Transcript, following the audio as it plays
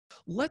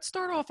Let's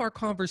start off our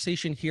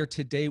conversation here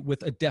today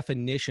with a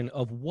definition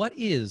of what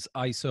is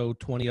ISO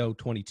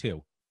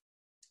 20022.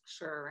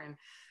 Sure. And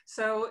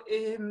so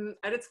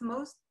at its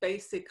most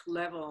basic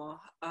level,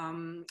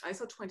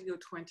 ISO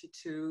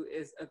 20022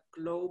 is a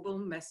global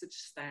message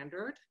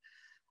standard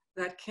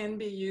that can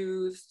be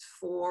used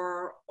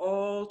for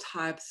all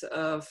types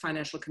of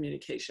financial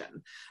communication.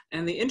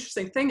 And the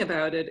interesting thing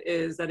about it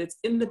is that it's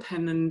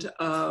independent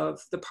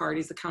of the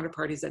parties, the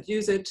counterparties that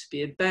use it,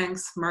 be it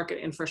banks, market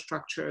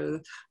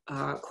infrastructure,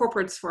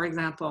 corporates, for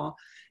example.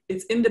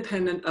 It's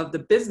independent of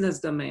the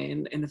business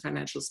domain in the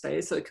financial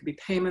space. So it could be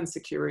payments,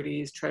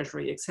 securities,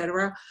 treasury, et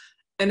cetera.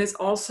 And it's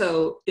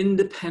also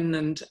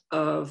independent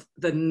of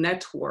the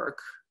network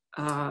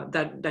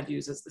that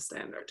uses the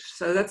standard.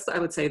 So that's, I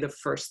would say, the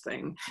first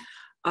thing.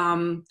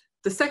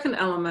 The second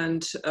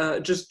element,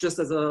 just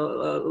as a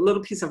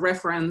little piece of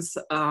reference,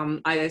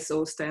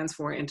 ISO stands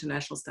for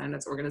International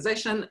Standards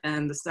Organization,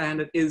 and the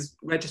standard is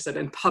registered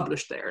and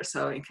published there.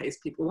 So in case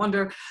people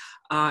wonder,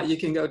 you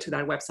can go to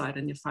that website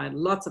and you find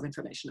lots of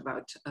information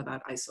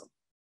about ISO.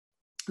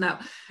 Now,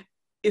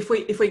 if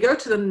we go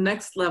to the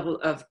next level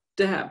of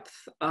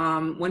depth,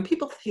 when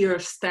people hear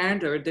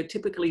standard, they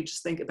typically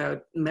just think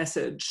about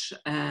message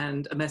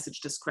and a message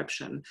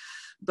description.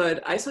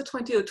 But ISO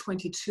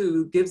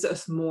 20022 gives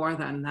us more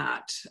than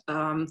that.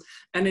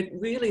 And it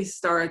really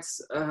starts,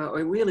 or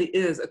it really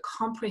is a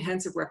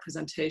comprehensive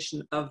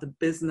representation of the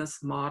business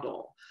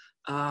model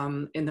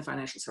in the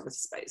financial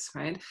services space,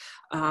 right?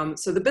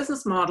 So the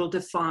business model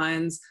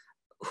defines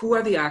who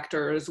are the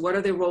actors, what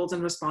are their roles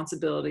and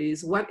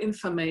responsibilities, what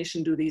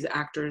information do these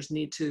actors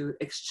need to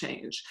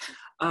exchange.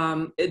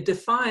 It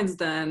defines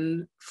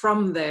then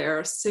from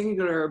there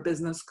singular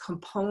business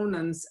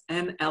components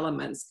and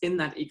elements in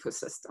that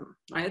ecosystem,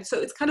 right?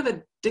 So it's kind of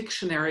a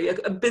dictionary,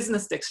 a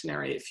business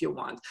dictionary if you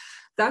want.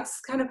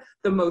 That's kind of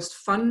the most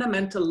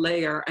fundamental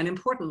layer and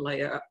important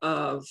layer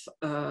of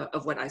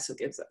what ISO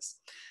gives us.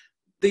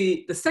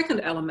 The second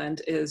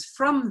element is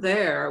from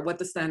there, what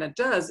the standard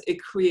does,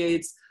 it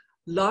creates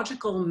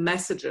logical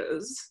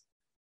messages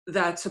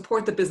that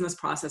support the business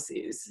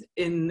processes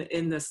in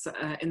this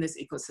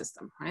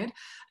ecosystem, right?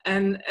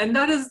 And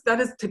that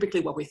is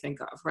typically what we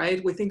think of,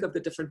 right? We think of the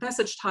different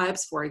message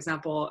types. For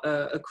example,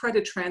 a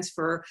credit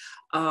transfer.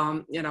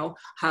 You know,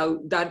 how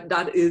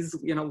that is,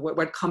 you know,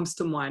 what comes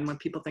to mind when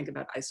people think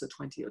about ISO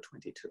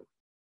 20022.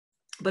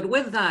 But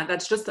with that,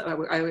 that's just,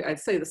 I'd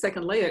say the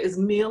second layer is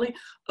merely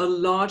a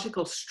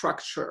logical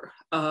structure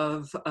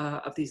of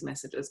these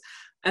messages.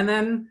 And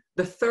then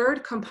the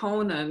third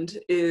component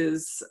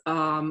is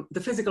the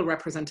physical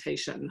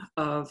representation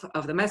of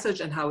the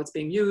message and how it's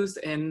being used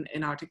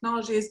in our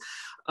technologies.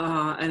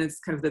 And it's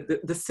kind of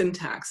the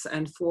syntax.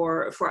 And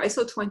for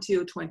ISO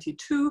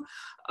 20022,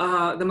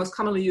 the most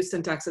commonly used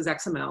syntax is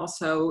XML.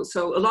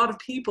 So a lot of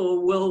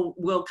people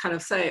will kind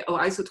of say, oh,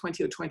 ISO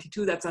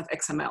 20022, that's an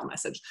XML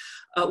message,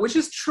 which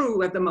is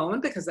true at the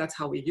moment because that's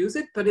how we use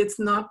it, but it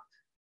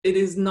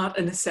is not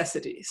a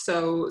necessity.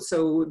 So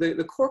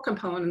the core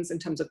components in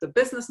terms of the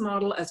business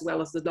model as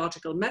well as the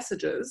logical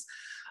messages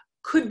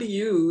could be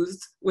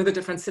used with a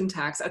different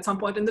syntax at some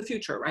point in the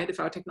future, right?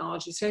 If our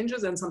technology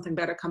changes and something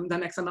better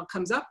than XML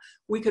comes up,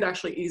 we could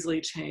actually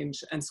easily change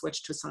and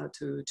switch to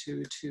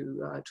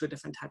a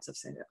different types of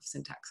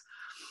syntax.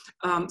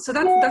 So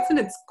that's in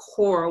its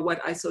core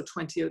what ISO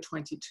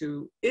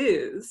 20022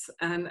 is,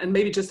 and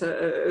maybe just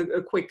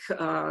a quick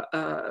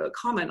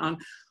comment on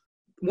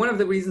one of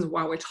the reasons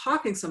why we're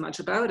talking so much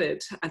about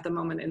it at the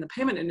moment in the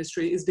payment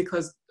industry is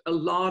because a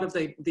lot of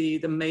the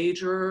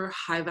major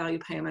high-value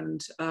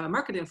payment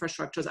market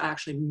infrastructures are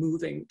actually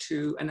moving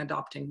to and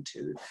adopting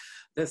to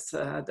this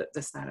the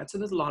standard. So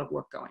there's a lot of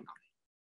work going on.